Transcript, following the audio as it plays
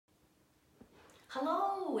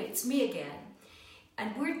Hello, it's me again.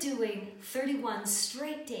 And we're doing 31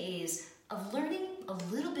 straight days of learning a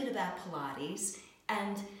little bit about Pilates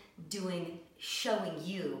and showing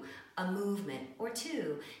you a movement or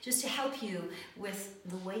two just to help you with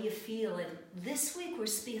the way you feel. And this week we're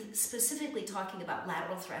specifically talking about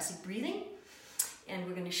lateral thoracic breathing, and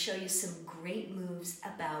we're going to show you some great moves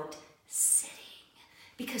about sitting,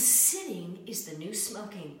 because sitting is the new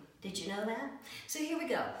smoking. Did you know that? So here we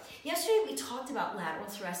go. Yesterday we talked about lateral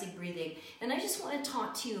thoracic breathing, and I just want to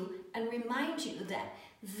talk to you and remind you that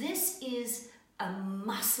this is a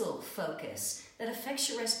muscle focus that affects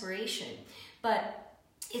your respiration, but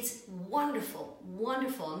it's wonderful,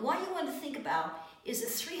 wonderful. And what you want to think about is a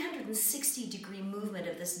 360-degree movement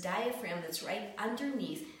of this diaphragm that's right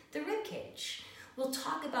underneath the rib cage. We'll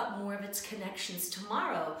talk about more of its connections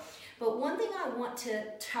tomorrow, but one thing I want to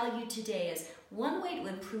tell you today is one way to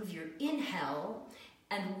improve your inhale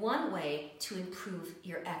and one way to improve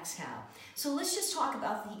your exhale. So let's just talk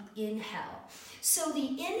about the inhale. So the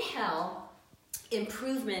inhale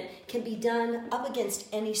improvement can be done up against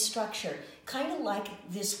any structure, kind of like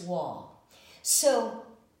this wall. So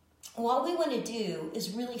what we want to do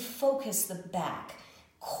is really focus the back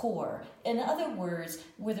core. In other words,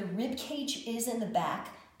 where the rib cage is in the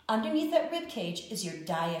back, underneath that rib cage is your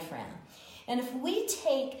diaphragm. And if we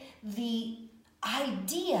take the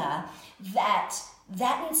idea that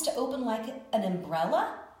that needs to open like an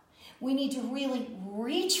umbrella, we need to really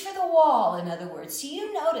reach for the wall, in other words. So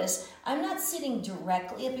you notice I'm not sitting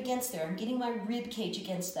directly up against there. I'm getting my rib cage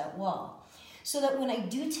against that wall. So that when I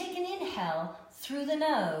do take an inhale through the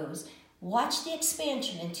nose, watch the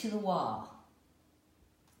expansion into the wall.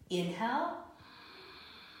 Inhale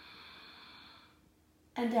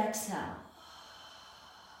and exhale.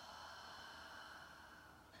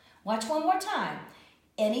 Watch one more time.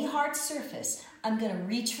 Any hard surface, I'm going to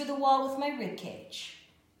reach for the wall with my rib cage.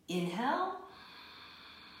 Inhale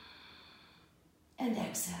and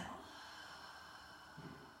exhale.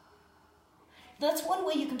 That's one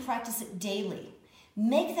way you can practice it daily.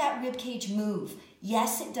 Make that rib cage move.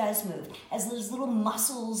 Yes, it does move. As those little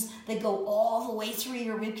muscles that go all the way through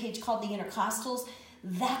your rib cage called the intercostals,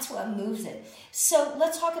 that's what moves it. So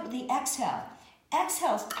let's talk about the exhale.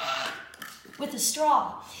 Exhale with the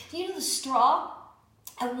straw. You know the straw?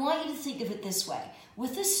 I want you to think of it this way.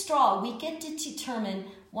 With the straw, we get to determine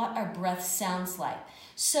what our breath sounds like.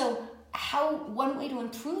 So one way to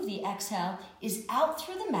improve the exhale is out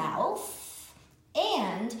through the mouth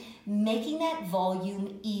and making that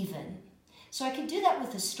volume even. So I can do that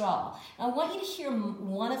with a straw. I want you to hear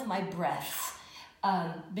one of my breaths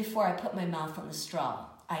before I put my mouth on the straw.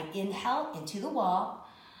 I inhale into the wall.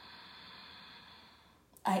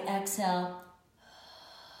 I exhale.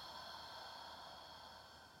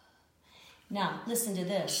 Now, listen to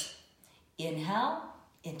this. Inhale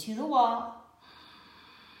into the wall.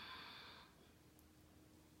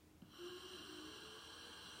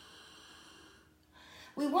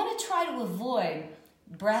 We want to try to avoid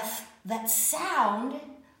breath that sound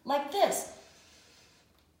like this.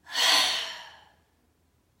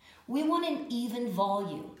 We want an even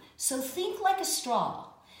volume. So think like a straw.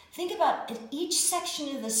 Think about each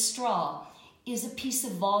section of the straw is a piece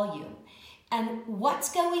of volume. And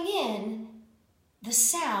what's going in, the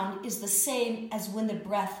sound is the same as when the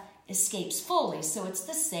breath escapes fully. So it's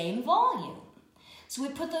the same volume. So we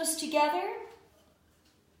put those together.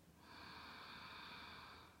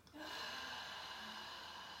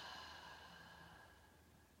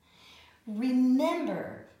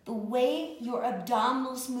 Remember, the way your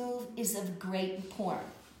abdominals move is of great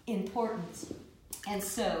importance. And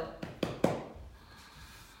so,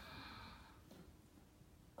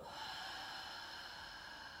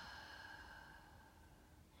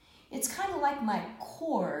 it's kind of like my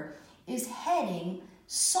core is heading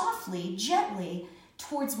softly, gently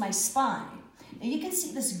towards my spine. Now you can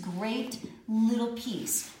see this great little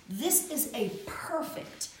piece. This is a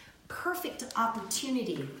perfect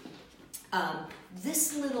opportunity.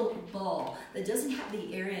 This little ball that doesn't have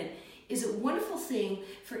the air in is a wonderful thing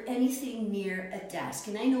for anything near a desk.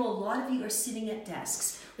 And I know a lot of you are sitting at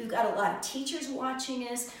desks. We've got a lot of teachers watching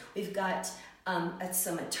us. We've got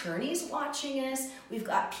some attorneys watching us. We've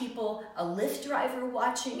got a Lyft driver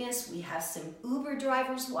watching us. We have some Uber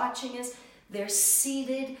drivers watching us. They're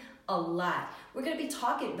seated a lot. We're going to be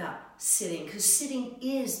talking about sitting, because sitting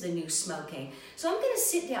is the new smoking. So I'm going to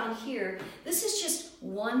sit down here. This is just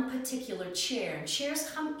one particular chair. And chairs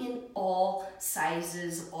come in all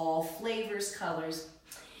sizes, all flavors, colors.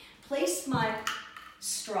 Place my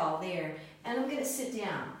straw there, and I'm going to sit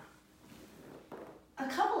down. A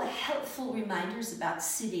couple of helpful reminders about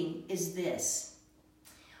sitting is this.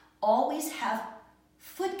 Always have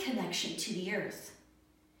foot connection to the earth.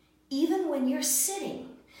 Even when you're sitting.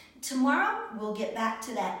 Tomorrow, we'll get back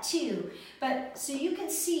to that too. But so you can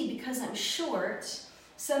see, because I'm short,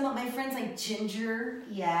 some of my friends like Ginger,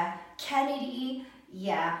 yeah, Kennedy,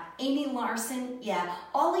 yeah, Amy Larson, yeah,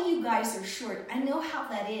 all of you guys are short. I know how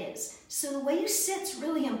that is. So the way you sit's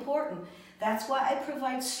really important. That's why I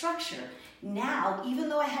provide structure. Now, even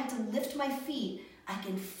though I had to lift my feet, I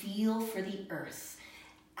can feel for the earth.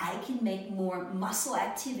 I can make more muscle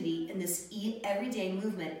activity in this everyday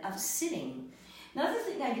movement of sitting. Another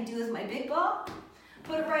thing I can do with my big ball,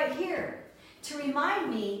 put it right here to remind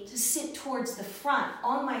me to sit towards the front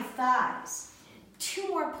on my thighs. 2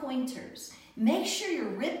 more pointers. Make sure your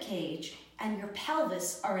rib cage and your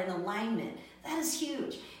pelvis are in alignment. That is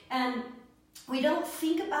huge. And we don't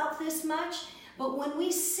think about this much, but when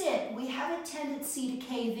we sit, we have a tendency to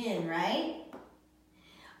cave in, right?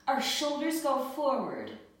 Our shoulders go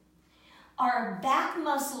forward. Our back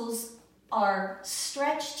muscles are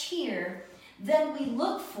stretched here. Then we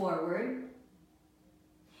look forward,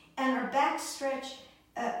 and our back stretch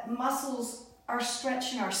muscles are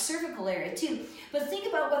stretched in our cervical area too. But think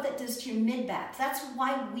about what that does to your mid-back. That's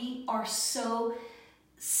why we are so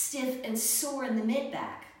stiff and sore in the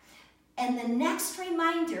mid-back. And the next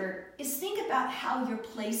reminder is think about how you're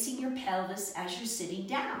placing your pelvis as you're sitting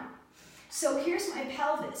down. So here's my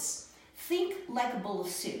pelvis. Think like a bowl of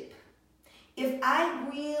soup. If I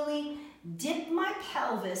really dip my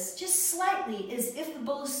pelvis just slightly, as if the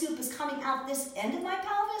bowl of soup is coming out this end of my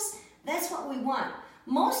pelvis, that's what we want.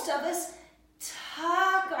 Most of us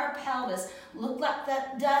tuck our pelvis. Look like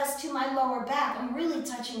that does to my lower back. I'm really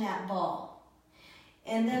touching that ball.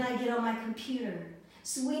 And then I get on my computer.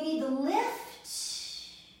 So we need to lift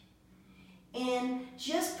and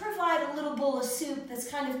just provide a little bowl of soup that's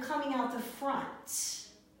kind of coming out the front.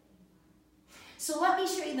 So let me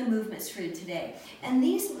show you the movements for today. And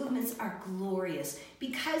these movements are glorious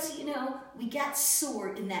because, you know, we get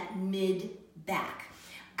sore in that mid-back.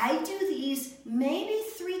 I do these maybe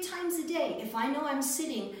 3 times a day if I know I'm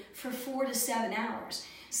sitting for 4 to 7 hours.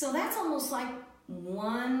 So that's almost like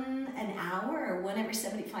an hour or 1 every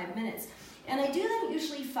 75 minutes. And I do them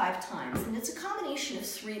usually 5 times. And it's a combination of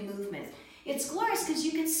 3 movements. It's glorious because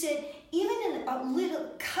you can sit even in a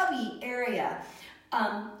little cubby area.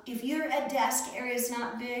 If your desk area is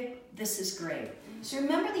not big, this is great. So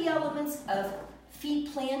remember the elements of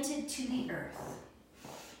feet planted to the earth.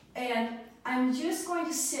 And I'm just going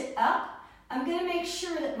to sit up. I'm going to make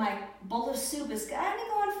sure that my bowl of soup is kind of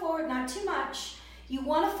going forward, not too much. You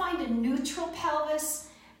want to find a neutral pelvis,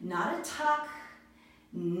 not a tuck,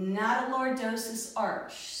 not a lordosis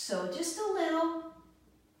arch. So just a little.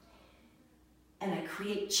 And I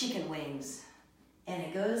create chicken wings. And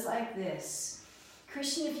it goes like this.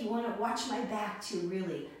 Christian, if you want to watch my back too,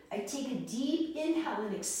 really, I take a deep inhale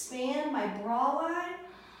and expand my bra line.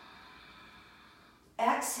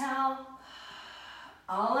 Exhale.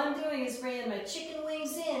 All I'm doing is bringing my chicken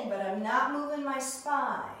wings in, but I'm not moving my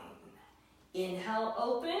spine. Inhale,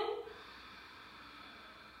 open.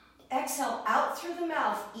 Exhale, out through the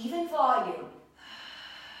mouth, even volume.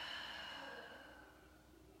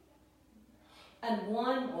 And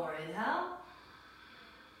 1 more, inhale.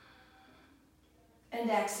 And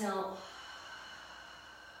exhale.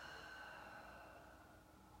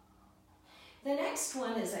 The next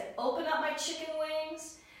one is I open up my chicken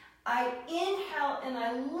wings. I inhale and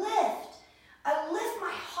I lift. I lift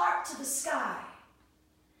my heart to the sky.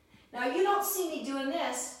 Now you don't see me doing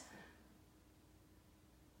this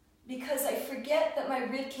because I forget that my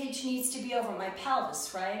rib cage needs to be over my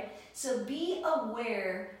pelvis, right? So be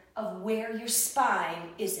aware of where your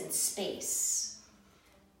spine is in space.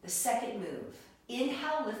 The second move.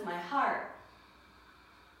 Inhale, lift my heart.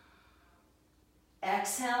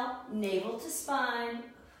 Exhale, navel to spine.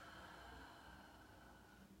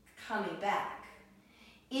 Coming back.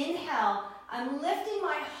 Inhale, I'm lifting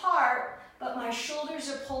my heart, but my shoulders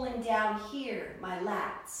are pulling down here, my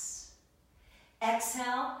lats.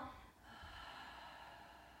 Exhale.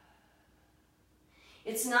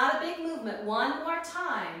 It's not a big movement. 1 more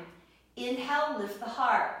time. Inhale, lift the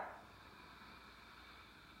heart.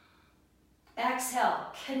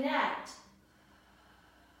 Exhale, connect.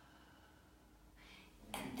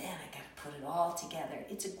 And then I got to put it all together.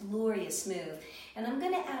 It's a glorious move. And I'm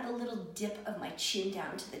going to add a little dip of my chin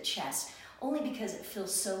down to the chest, only because it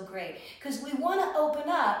feels so great. Because we want to open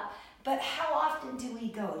up, but how often do we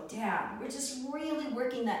go down? We're just really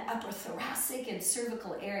working that upper thoracic and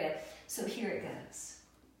cervical area. So here it goes.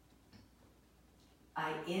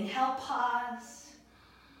 I inhale, pause.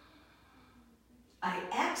 I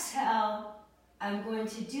exhale. I'm going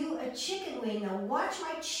to do a chicken wing. Now watch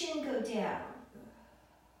my chin go down.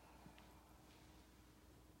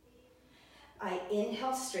 I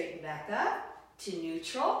inhale, straighten back up to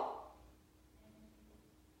neutral.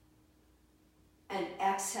 And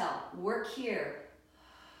exhale, work here.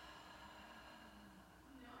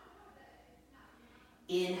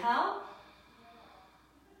 Inhale.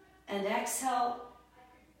 And exhale.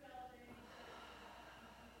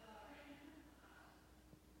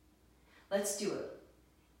 Let's do it.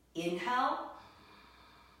 Inhale.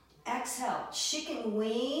 Exhale, chicken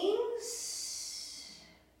wings.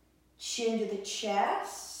 Chin to the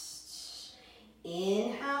chest.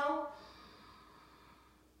 Inhale.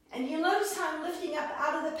 And you'll notice how I'm lifting up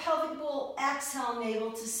out of the pelvic bowl. Exhale,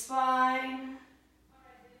 navel to spine.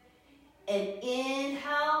 And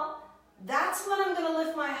inhale. That's when I'm going to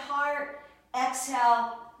lift my heart.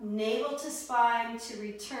 Exhale, navel to spine to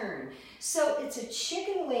return. So it's a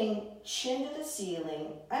chicken wing, chin to the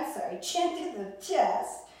ceiling. Chin to the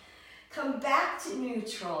chest. Come back to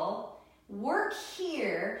neutral. Work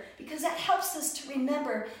here because that helps us to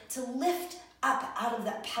remember to lift up out of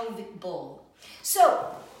that pelvic bowl.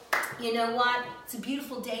 So, you know what? It's a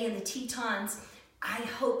beautiful day in the Tetons. I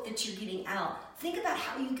hope that you're getting out. Think about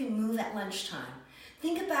how you can move at lunchtime.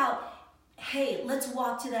 Think about, hey, let's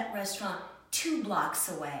walk to that restaurant 2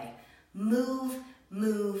 blocks away. Move,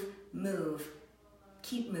 move, move.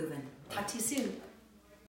 Keep moving. Talk to you soon.